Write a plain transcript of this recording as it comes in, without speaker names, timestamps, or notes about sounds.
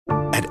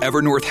At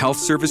Evernorth Health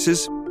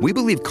Services, we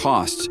believe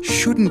costs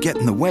shouldn't get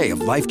in the way of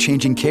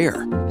life-changing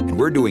care, and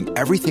we're doing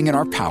everything in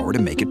our power to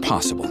make it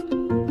possible.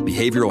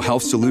 Behavioral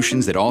health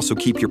solutions that also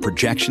keep your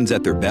projections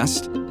at their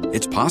best?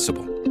 It's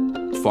possible.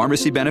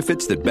 Pharmacy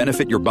benefits that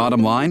benefit your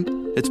bottom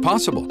line? It's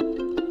possible.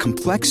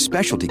 Complex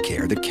specialty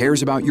care that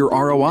cares about your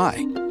ROI?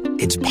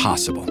 It's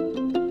possible.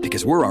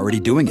 Because we're already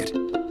doing it.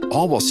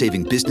 All while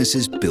saving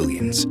businesses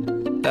billions.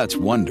 That's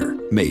Wonder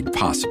made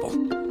possible.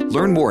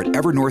 Learn more at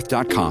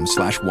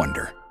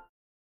evernorth.com/wonder.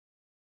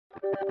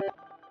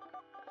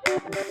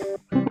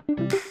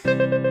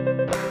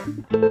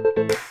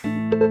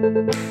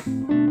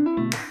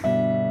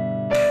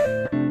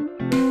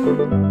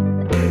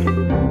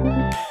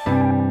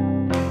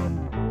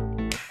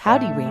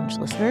 Howdy, Range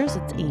listeners.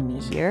 It's Amy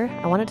here.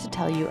 I wanted to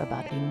tell you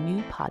about a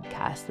new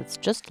podcast that's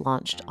just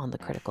launched on the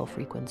Critical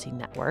Frequency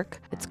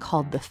Network. It's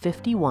called The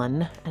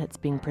 51, and it's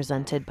being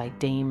presented by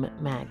Dame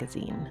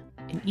Magazine.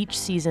 In each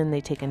season,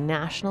 they take a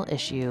national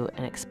issue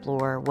and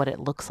explore what it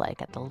looks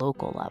like at the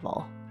local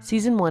level.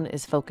 Season 1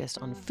 is focused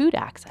on food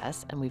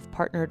access, and we've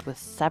partnered with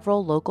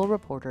several local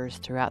reporters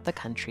throughout the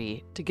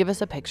country to give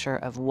us a picture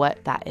of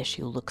what that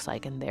issue looks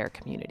like in their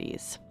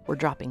communities. We're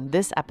dropping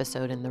this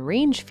episode in the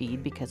Range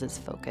feed because it's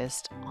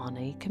focused on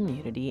a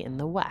community in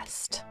the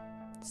West,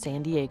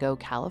 San Diego,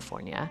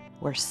 California,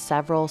 where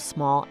several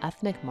small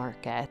ethnic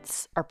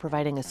markets are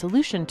providing a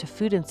solution to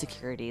food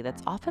insecurity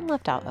that's often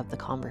left out of the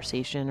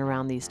conversation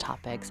around these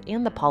topics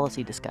and the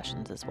policy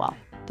discussions as well.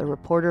 The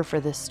reporter for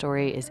this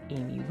story is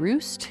Amy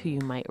Roost, who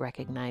you might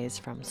recognize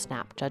from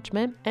Snap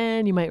Judgment,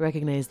 and you might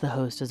recognize the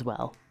host as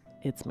well.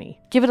 It's me.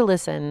 Give it a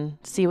listen,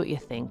 see what you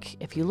think.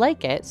 If you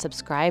like it,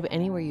 subscribe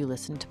anywhere you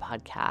listen to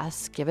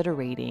podcasts, give it a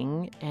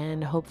rating,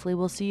 and hopefully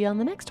we'll see you on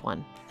the next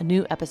one. A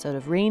new episode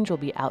of Range will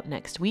be out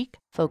next week,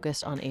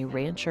 focused on a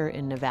rancher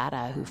in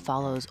Nevada who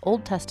follows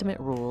Old Testament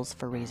rules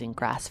for raising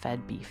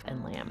grass-fed beef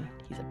and lamb.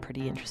 He's a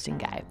pretty interesting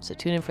guy, so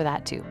tune in for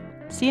that too.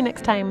 See you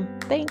next time.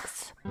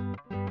 Thanks.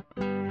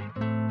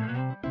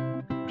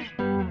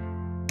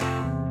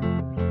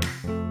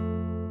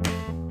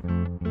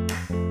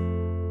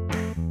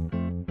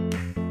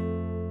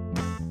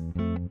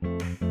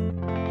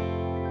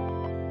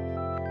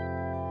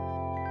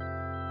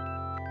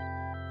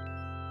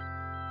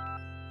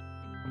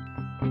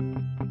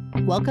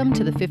 Welcome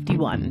to The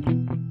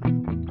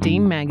 51,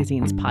 Dame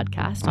Magazine's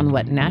podcast on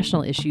what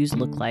national issues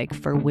look like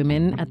for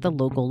women at the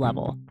local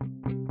level.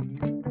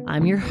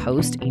 I'm your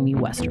host, Amy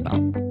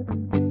Westervelt.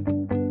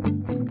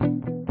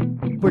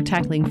 We're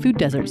tackling food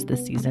deserts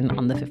this season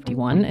on The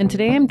 51, and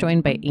today I'm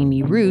joined by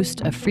Amy Roost,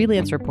 a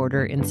freelance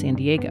reporter in San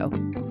Diego.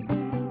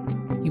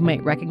 You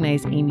might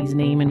recognize Amy's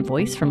name and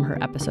voice from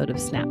her episode of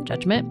Snap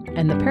Judgment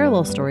and the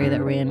parallel story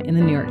that ran in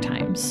the New York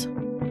Times.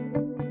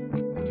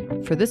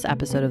 For this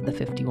episode of The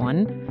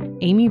 51,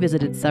 Amy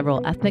visited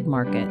several ethnic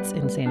markets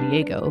in San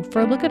Diego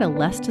for a look at a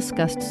less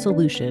discussed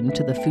solution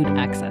to the food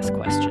access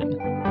question.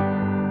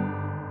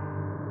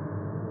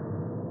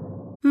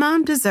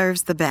 Mom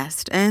deserves the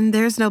best, and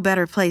there's no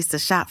better place to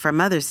shop for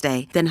Mother's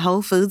Day than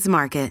Whole Foods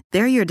Market.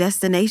 They're your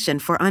destination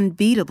for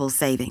unbeatable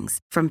savings,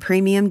 from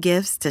premium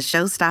gifts to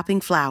show-stopping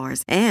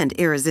flowers and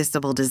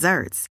irresistible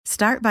desserts.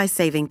 Start by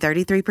saving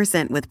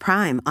 33% with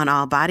Prime on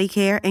all body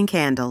care and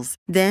candles.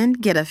 Then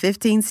get a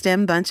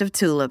 15-stem bunch of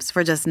tulips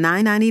for just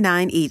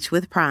 $9.99 each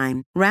with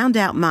Prime. Round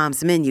out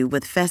Mom's menu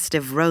with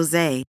festive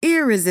rosé,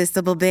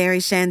 irresistible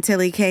berry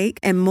chantilly cake,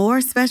 and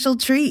more special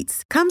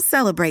treats. Come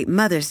celebrate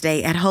Mother's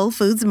Day at Whole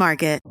Foods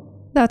Market.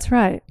 That's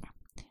right.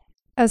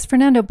 As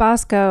Fernando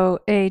Bosco,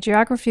 a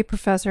geography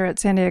professor at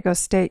San Diego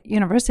State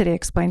University,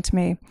 explained to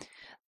me,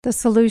 the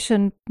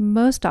solution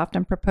most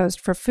often proposed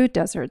for food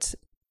deserts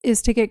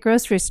is to get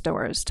grocery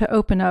stores to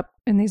open up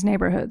in these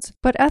neighborhoods.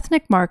 But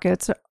ethnic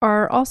markets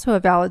are also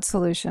a valid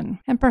solution,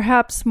 and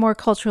perhaps more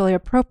culturally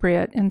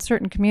appropriate in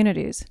certain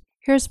communities.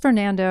 Here's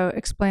Fernando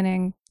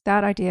explaining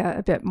that idea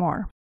a bit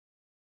more.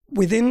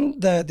 Within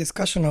the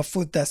discussion of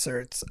food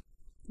deserts,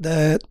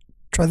 the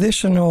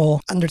traditional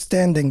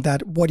understanding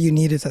that what you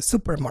need is a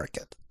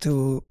supermarket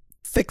to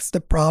fix the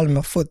problem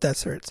of food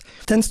deserts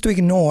tends to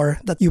ignore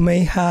that you may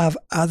have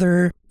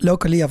other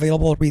locally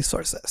available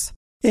resources.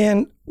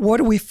 And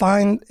what we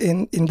find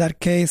in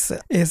that case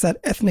is that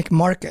ethnic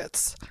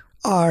markets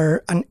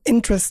are an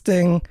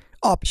interesting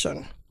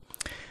option.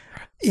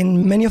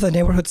 In many of the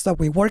neighborhoods that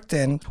we worked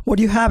in, what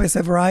you have is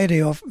a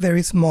variety of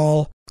very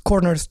small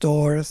corner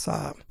stores.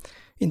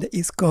 In the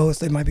East Coast,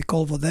 they might be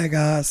called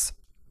bodegas.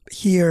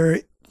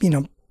 Here,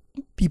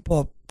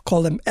 people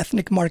call them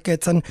ethnic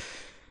markets, and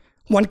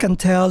one can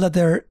tell that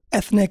they're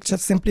ethnic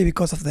just simply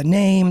because of the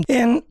name.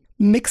 And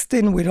mixed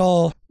in with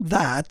all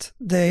that,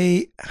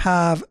 they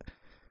have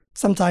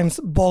sometimes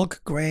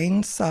bulk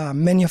grains.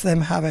 Many of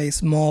them have a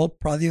small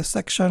produce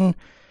section.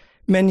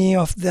 Many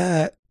of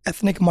the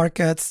ethnic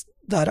markets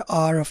that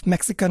are of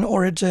Mexican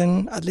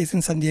origin, at least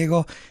in San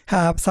Diego,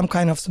 have some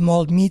kind of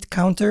small meat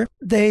counter.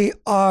 They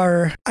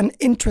are an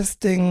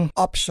interesting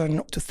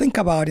option to think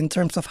about in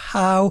terms of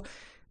how,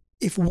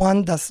 if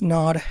one does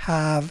not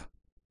have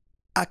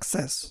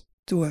access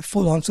to a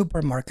full-on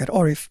supermarket,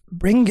 or if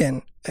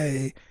bringing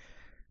a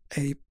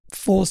a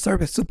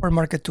full-service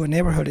supermarket to a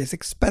neighborhood is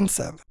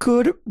expensive.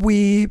 Could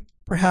we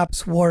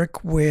perhaps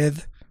work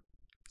with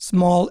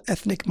small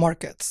ethnic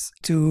markets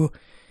to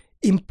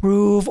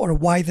improve or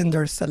widen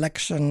their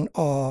selection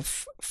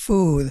of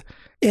food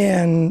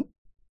and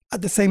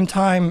at the same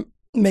time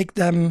make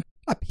them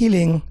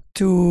appealing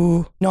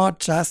to not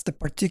just the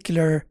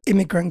particular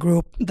immigrant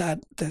group that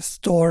the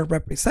store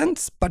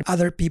represents, but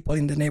other people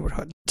in the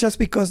neighborhood? Just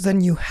because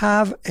then you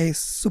have a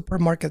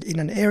supermarket in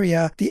an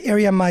area, the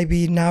area might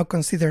be now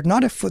considered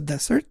not a food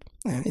desert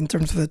in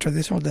terms of the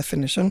traditional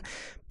definition,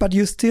 but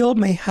you still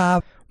may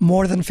have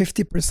more than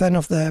 50%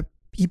 of the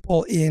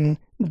people in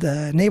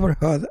the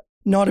neighborhood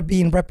not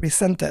being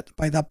represented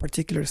by that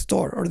particular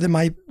store, or they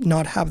might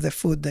not have the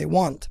food they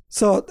want.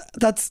 So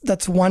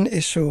that's one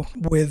issue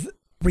with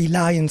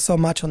relying so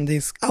much on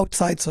this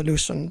outside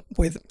solution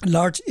with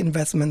large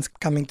investments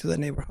coming to the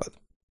neighborhood.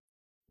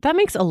 That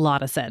makes a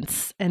lot of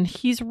sense. And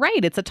he's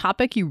right. It's a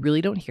topic you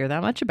really don't hear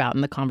that much about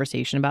in the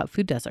conversation about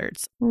food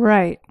deserts.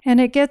 Right. And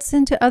it gets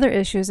into other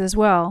issues as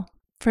well.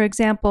 For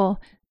example,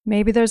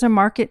 maybe there's a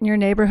market in your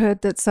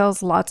neighborhood that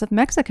sells lots of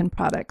Mexican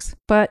products,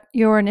 but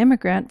you're an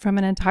immigrant from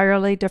an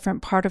entirely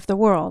different part of the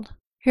world.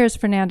 Here's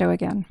Fernando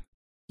again.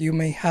 You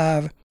may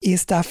have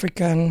East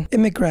African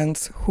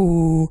immigrants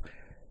who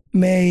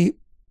may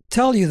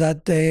tell you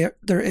that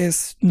there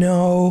is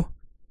no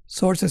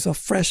sources of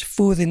fresh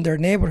food in their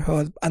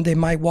neighborhood, and they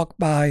might walk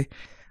by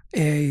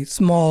a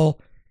small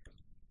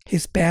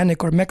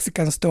Hispanic or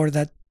Mexican store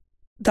that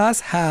does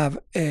have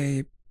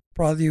a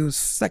produce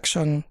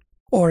section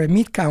or a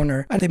meat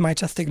counter, and they might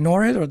just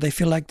ignore it, or they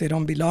feel like they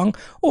don't belong,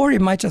 or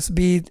it might just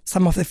be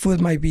some of the food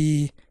might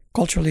be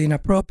culturally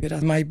inappropriate.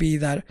 It might be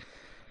that,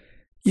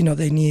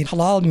 they need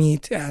halal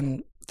meat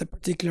and the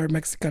particular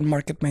Mexican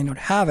market may not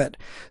have it.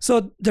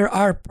 So there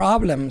are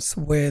problems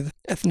with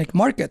ethnic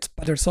markets,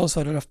 but there's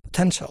also a lot of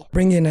potential.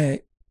 Bringing a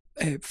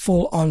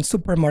full-on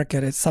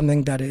supermarket is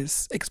something that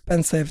is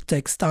expensive,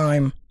 takes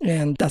time,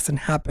 and doesn't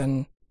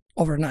happen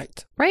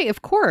overnight. Right,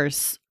 of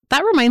course.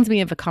 That reminds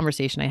me of a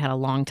conversation I had a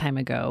long time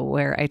ago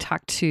where I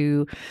talked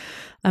to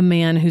a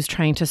man who's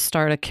trying to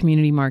start a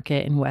community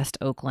market in West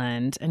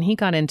Oakland. And he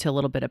got into a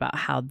little bit about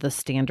how the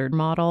standard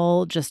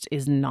model just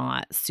is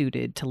not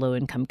suited to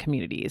low-income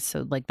communities.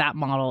 So like that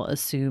model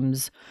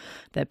assumes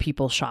that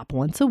people shop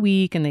once a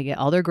week and they get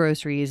all their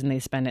groceries and they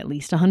spend at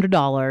least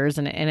 $100.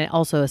 And it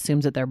also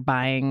assumes that they're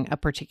buying a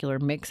particular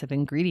mix of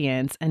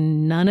ingredients.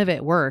 And none of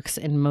it works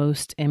in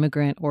most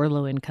immigrant or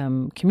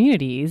low-income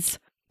communities.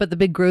 But the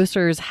big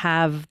grocers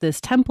have this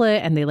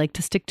template and they like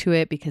to stick to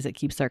it because it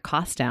keeps their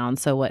costs down.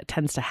 So what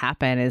tends to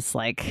happen is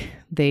like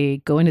they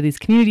go into these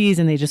communities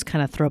and they just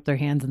kind of throw up their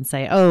hands and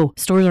say, oh,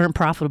 stores aren't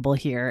profitable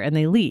here, and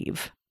they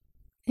leave.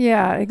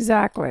 Yeah,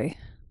 exactly.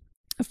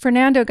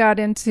 Fernando got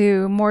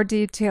into more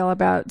detail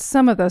about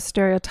some of those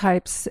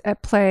stereotypes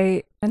at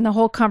play in the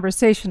whole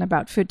conversation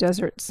about food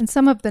deserts and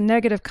some of the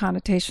negative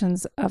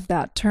connotations of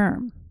that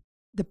term.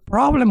 The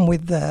problem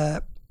with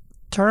the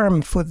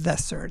term food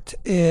desert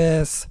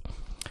is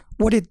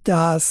what it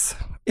does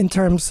in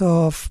terms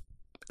of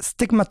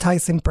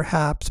stigmatizing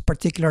perhaps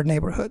particular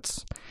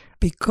neighborhoods.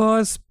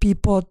 Because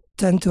people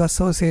tend to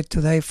associate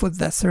today food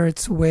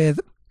deserts with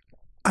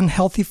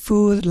unhealthy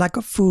food, lack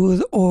of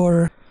food,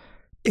 or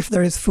if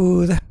there is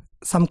food,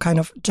 some kind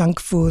of junk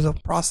food or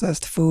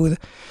processed food,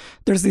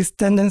 there's this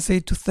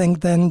tendency to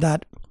think then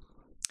that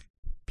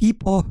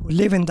people who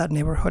live in that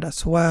neighborhood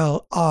as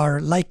well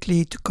are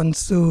likely to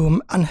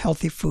consume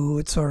unhealthy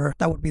foods, or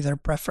that would be their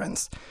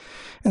preference.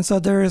 And so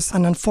there's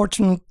an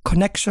unfortunate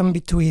connection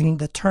between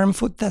the term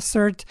food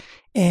desert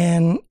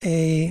and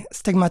a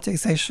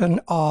stigmatization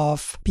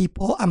of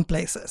people and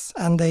places,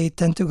 and they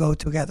tend to go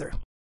together.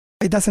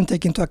 It doesn't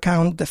take into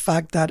account the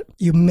fact that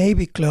you may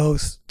be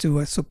close to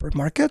a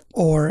supermarket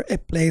or a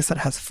place that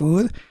has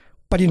food,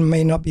 but you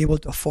may not be able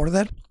to afford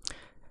it.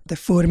 The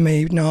food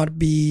may not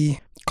be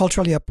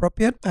culturally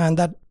appropriate, and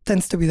that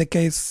tends to be the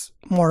case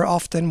more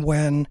often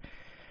when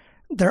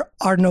there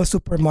are no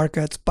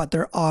supermarkets, but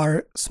there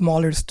are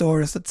smaller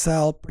stores that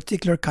sell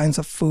particular kinds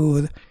of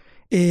food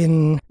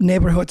in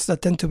neighborhoods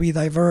that tend to be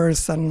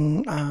diverse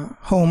and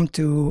home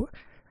to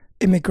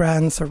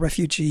immigrants or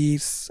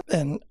refugees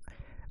and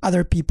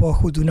other people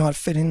who do not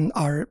fit in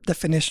our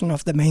definition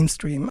of the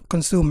mainstream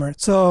consumer.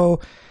 So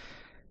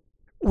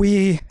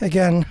we,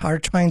 again, are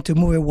trying to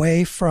move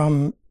away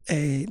from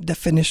a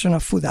definition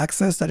of food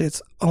access that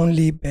is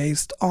only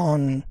based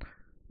on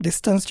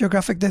distance,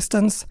 geographic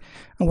distance,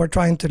 and we're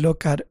trying to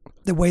look at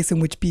the ways in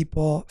which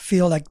people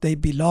feel like they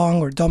belong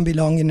or don't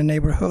belong in a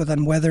neighborhood,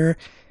 and whether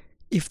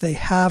if they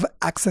have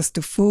access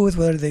to food,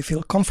 whether they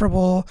feel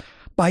comfortable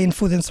buying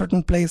food in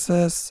certain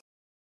places.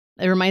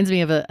 It reminds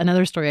me of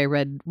another story I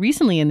read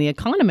recently in The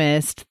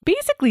Economist,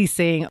 basically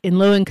saying in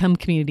low-income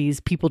communities,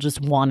 people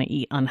just want to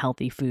eat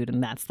unhealthy food,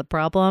 and that's the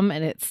problem.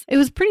 And it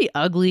was pretty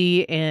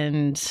ugly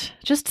and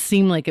just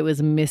seemed like it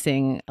was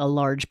missing a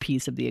large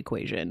piece of the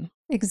equation.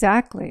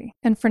 Exactly.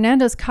 And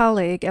Fernando's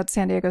colleague at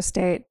San Diego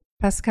State,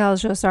 Pascal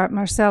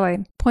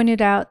Josart-Marcelli,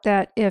 pointed out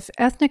that if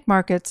ethnic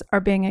markets are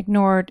being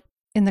ignored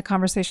in the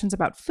conversations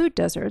about food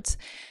deserts,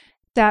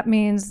 That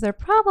means they're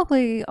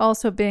probably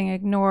also being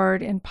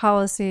ignored in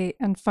policy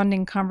and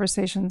funding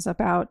conversations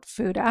about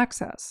food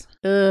access.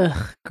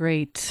 Ugh,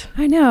 great.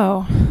 I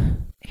know.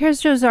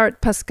 Here's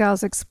Josart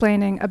Pascal's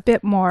explaining a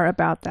bit more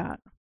about that.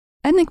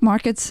 Ethnic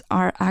markets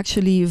are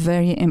actually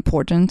very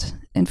important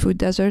in food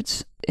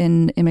deserts,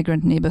 in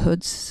immigrant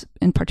neighborhoods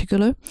in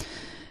particular.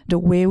 The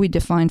way we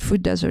define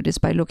food desert is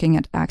by looking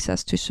at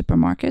access to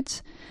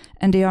supermarkets.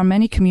 And there are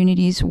many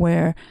communities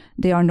where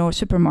there are no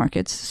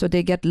supermarkets, so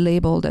they get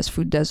labeled as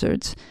food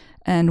deserts.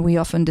 And we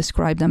often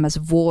describe them as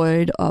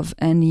void of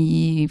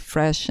any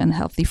fresh and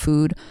healthy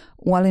food,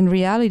 while in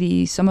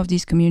reality, some of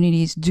these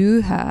communities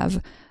do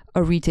have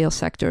a retail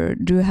sector,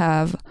 do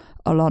have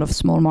a lot of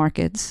small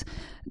markets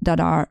that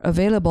are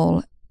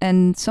available.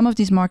 And some of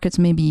these markets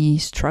may be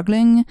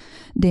struggling.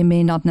 They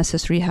may not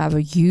necessarily have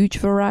a huge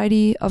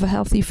variety of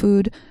healthy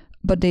food,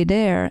 but they're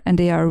there and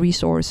they are a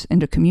resource in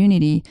the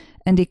community,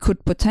 and they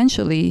could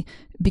potentially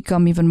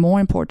become even more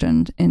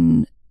important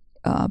in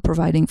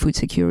providing food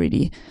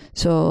security.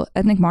 So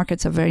ethnic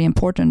markets are very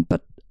important,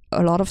 but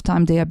a lot of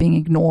time they are being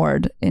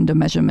ignored in the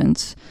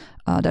measurements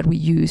that we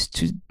use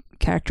to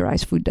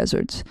characterize food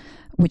deserts,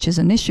 which is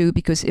an issue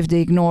because if they're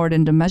ignored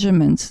in the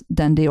measurements,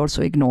 then they're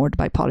also ignored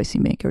by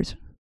policymakers.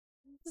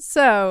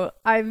 So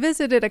I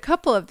visited a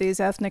couple of these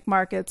ethnic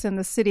markets in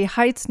the City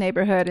Heights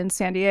neighborhood in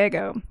San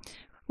Diego,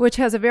 which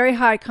has a very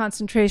high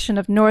concentration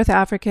of North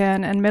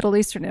African and Middle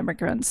Eastern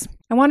immigrants.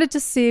 I wanted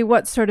to see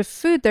what sort of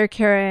food they're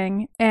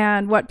carrying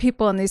and what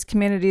people in these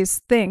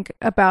communities think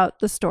about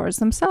the stores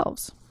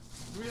themselves.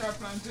 Do we have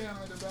plantain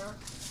at the back?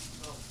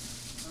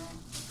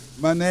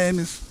 My name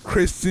is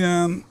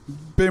Christian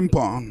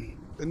Bimpon.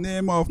 The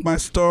name of my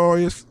store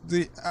is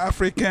the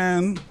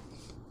African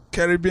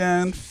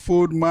Caribbean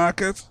Food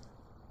Market.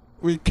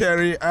 We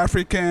carry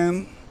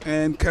African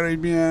and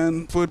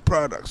Caribbean food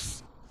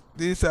products.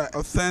 These are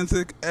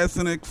authentic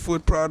ethnic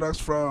food products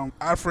from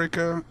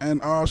Africa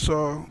and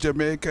also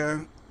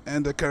Jamaica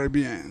and the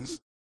Caribbean.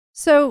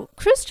 So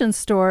Christian's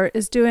store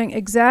is doing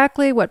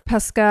exactly what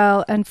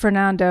Pascal and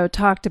Fernando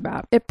talked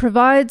about. It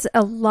provides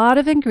a lot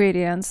of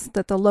ingredients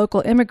that the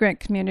local immigrant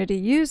community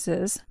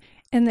uses,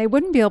 and they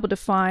wouldn't be able to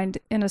find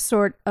in a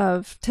sort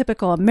of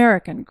typical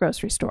American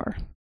grocery store.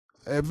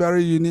 A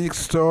very unique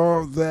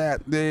store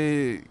that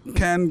they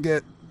can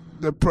get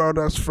the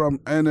products from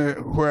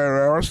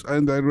anywhere else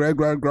in the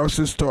regular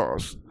grocery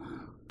stores.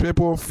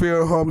 People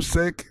feel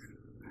homesick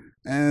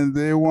and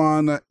they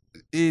want to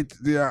eat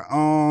their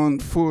own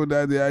food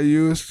that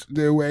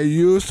they were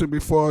used to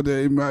before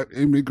they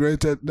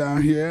immigrated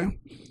down here.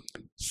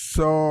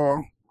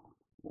 So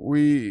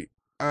we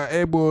are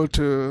able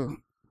to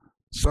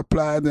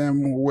supply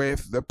them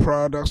with the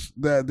products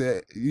that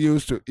they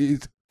used to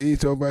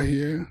eat over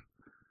here.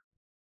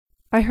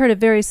 I heard a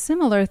very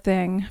similar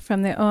thing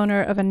from the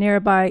owner of a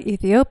nearby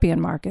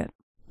Ethiopian market.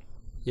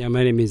 Yeah,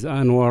 my name is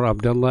Anwar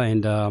Abdullah,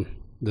 and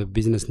the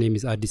business name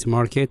is Addis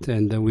Market,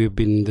 and we've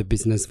been in the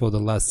business for the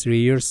last 3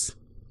 years.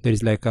 There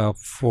is like 4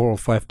 or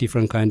 5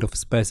 different kind of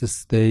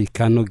spices they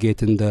cannot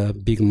get in the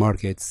big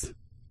markets.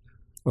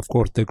 Of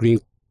course, the green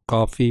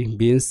coffee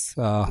beans,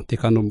 they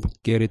cannot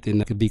get it in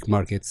the big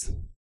markets.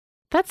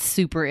 That's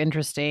super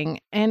interesting.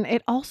 And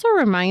it also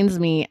reminds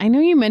me, I know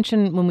you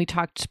mentioned when we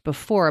talked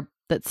before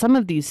that some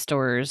of these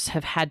stores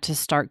have had to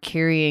start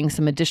carrying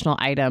some additional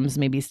items,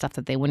 maybe stuff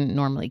that they wouldn't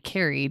normally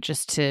carry,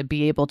 just to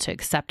be able to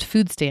accept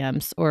food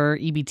stamps or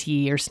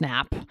EBT or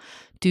SNAP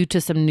due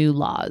to some new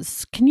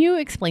laws. Can you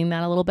explain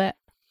that a little bit?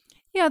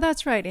 Yeah,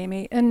 that's right,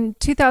 Amy. In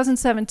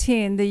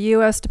 2017, the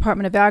U.S.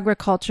 Department of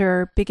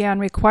Agriculture began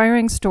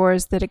requiring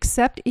stores that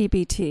accept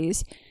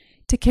EBTs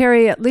to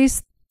carry at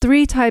least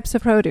 3 types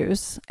of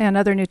produce and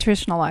other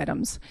nutritional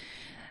items.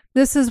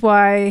 This is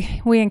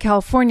why we in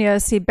California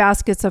see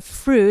baskets of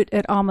fruit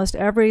at almost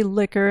every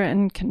liquor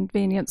and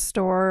convenience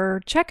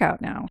store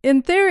checkout now.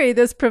 In theory,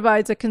 this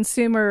provides a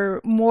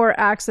consumer more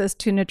access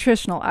to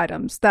nutritional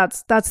items.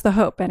 That's the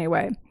hope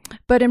anyway.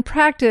 But in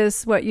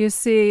practice, what you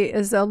see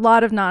is a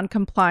lot of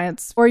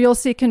non-compliance, or you'll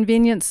see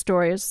convenience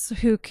stores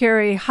who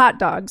carry hot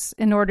dogs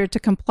in order to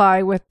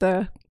comply with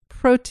the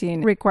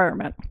protein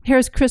requirement.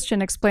 Here's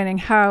Christian explaining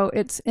how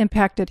it's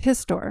impacted his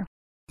store.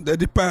 The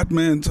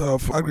Department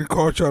of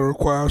Agriculture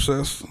requires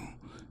us,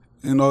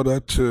 in order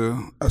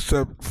to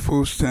accept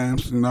food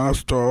stamps in our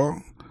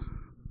store,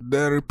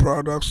 dairy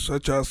products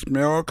such as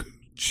milk,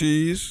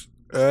 cheese,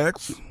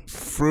 eggs,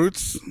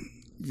 fruits,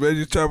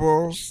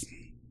 vegetables,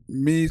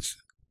 meat,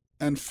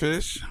 and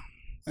fish,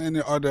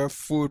 any other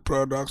food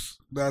products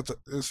that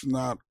is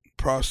not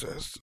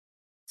processed.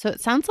 So it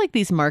sounds like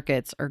these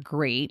markets are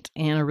great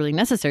and a really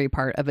necessary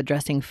part of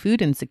addressing food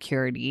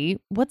insecurity.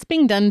 What's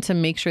being done to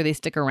make sure they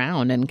stick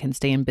around and can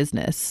stay in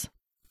business?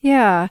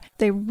 Yeah,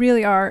 they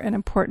really are an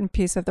important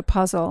piece of the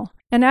puzzle.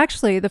 And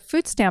actually, the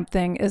food stamp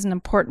thing is an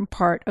important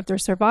part of their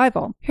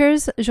survival.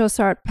 Here's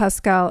Josart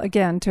Pascal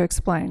again to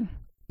explain.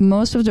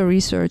 Most of the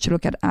research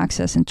look at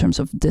access in terms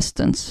of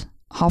distance.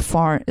 How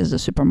far is the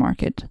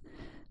supermarket?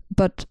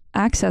 But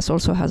access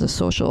also has a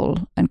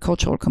social and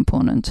cultural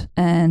component.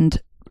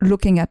 And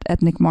looking at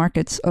ethnic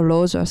markets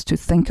allows us to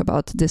think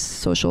about this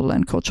social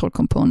and cultural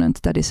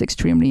component that is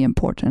extremely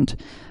important.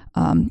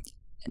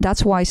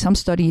 That's why some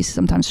studies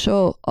sometimes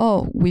show,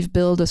 we've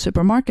built a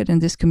supermarket in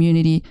this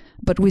community,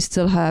 but we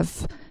still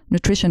have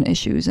nutrition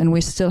issues and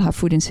we still have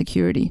food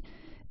insecurity.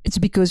 It's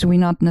because we're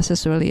not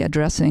necessarily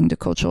addressing the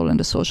cultural and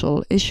the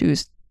social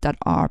issues that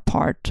are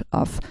part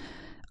of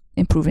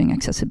improving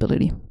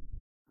accessibility.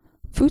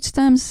 Food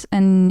stamps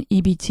and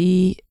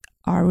EBT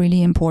are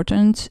really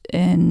important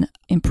in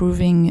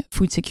improving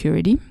food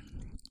security.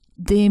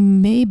 They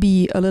may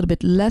be a little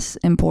bit less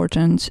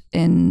important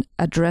in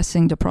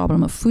addressing the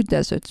problem of food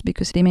deserts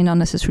because they may not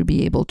necessarily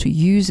be able to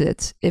use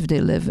it if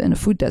they live in a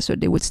food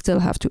desert. They would still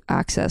have to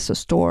access a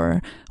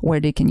store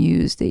where they can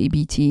use the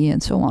EBT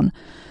and so on.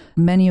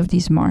 Many of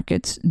these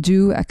markets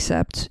do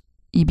accept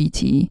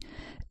EBT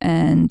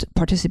and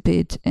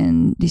participate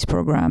in these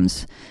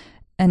programs.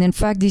 And in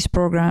fact, these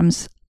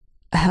programs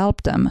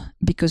help them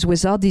because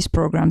without these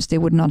programs, they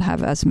would not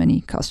have as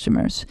many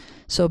customers.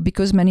 So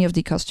because many of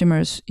the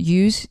customers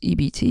use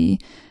EBT,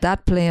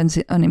 that plays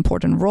an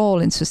important role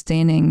in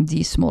sustaining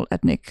the small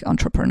ethnic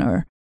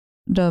entrepreneur.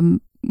 The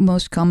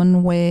most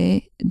common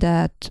way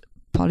that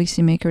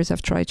policymakers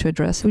have tried to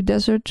address food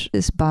desert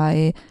is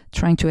by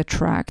trying to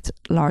attract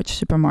large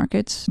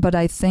supermarkets. But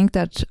I think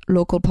that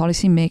local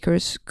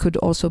policymakers could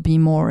also be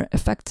more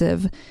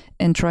effective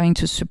in trying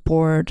to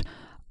support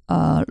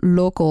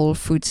local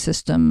food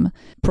system,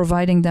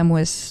 providing them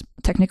with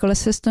technical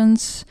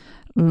assistance,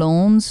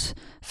 loans,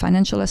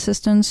 financial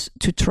assistance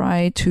to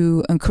try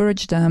to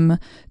encourage them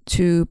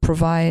to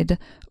provide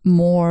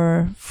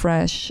more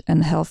fresh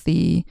and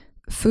healthy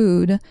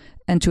food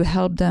and to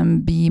help them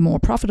be more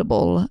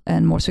profitable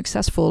and more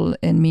successful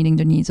in meeting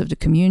the needs of the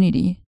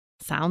community.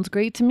 Sounds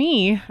great to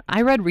me.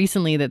 I read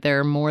recently that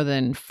there are more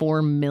than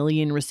 4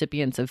 million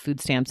recipients of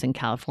food stamps in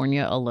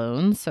California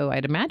alone, so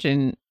I'd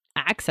imagine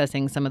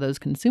accessing some of those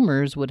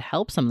consumers would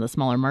help some of the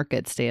smaller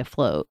markets stay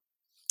afloat.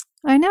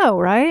 I know,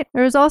 right?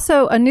 There's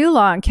also a new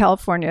law in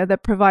California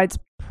that provides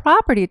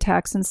property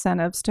tax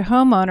incentives to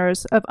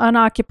homeowners of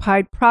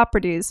unoccupied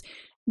properties.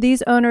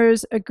 These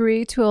owners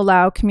agree to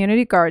allow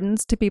community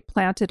gardens to be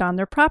planted on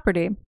their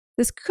property.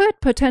 This could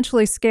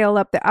potentially scale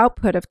up the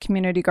output of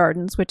community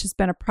gardens, which has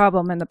been a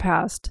problem in the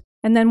past.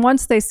 And then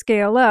once they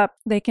scale up,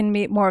 they can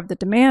meet more of the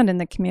demand in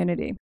the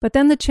community. But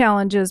then the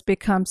challenges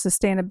become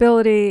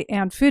sustainability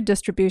and food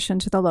distribution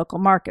to the local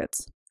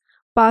markets.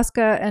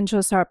 Bosca and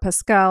Josar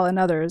Pascal and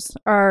others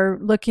are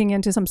looking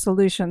into some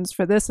solutions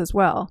for this as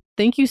well.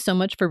 Thank you so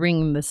much for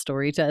bringing this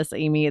story to us,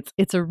 Amy.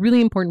 It's a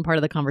really important part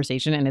of the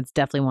conversation, and it's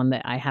definitely one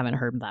that I haven't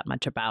heard that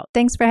much about.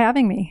 Thanks for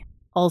having me.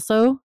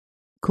 Also,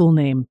 cool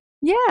name.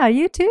 Yeah,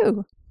 you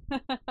too.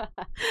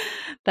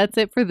 That's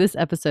it for this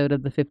episode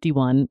of The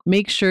 51.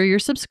 Make sure you're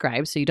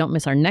subscribed so you don't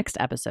miss our next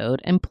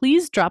episode. And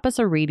please drop us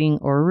a rating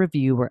or a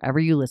review wherever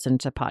you listen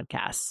to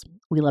podcasts.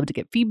 We love to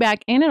get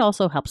feedback, and it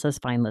also helps us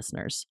find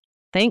listeners.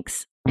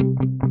 Thanks.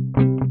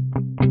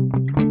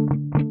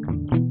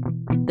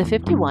 The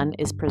 51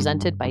 is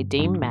presented by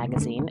Dame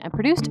Magazine and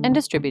produced and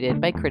distributed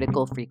by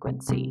Critical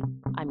Frequency.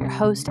 I'm your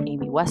host,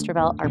 Amy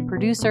Westervelt. Our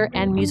producer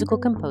and musical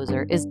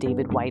composer is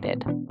David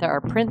Whited. There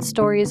are print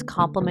stories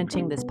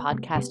complementing this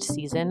podcast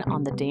season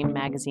on the Dame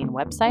Magazine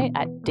website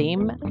at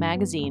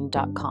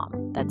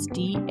damemagazine.com. That's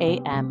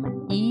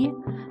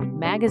DAME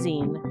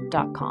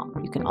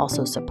magazine.com. You can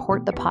also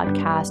support the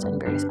podcast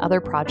and various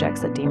other projects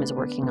that Dame is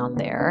working on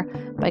there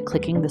by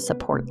clicking the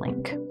support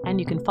link. And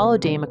you can follow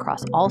Dame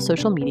across all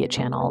social media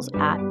channels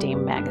at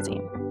Dame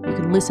Magazine. You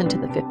can listen to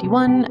The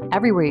 51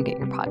 everywhere you get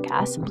your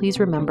podcasts, and please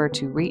remember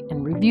to rate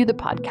and review the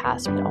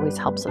podcast. It always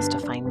helps us to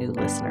find new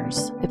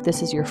listeners. If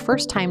this is your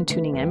first time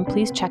tuning in,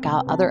 please check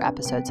out other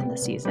episodes in the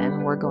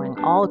season. We're going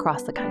all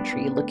across the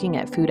country looking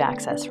at food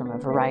access from a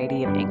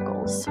variety of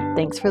angles.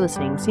 Thanks for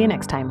listening. See you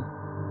next time.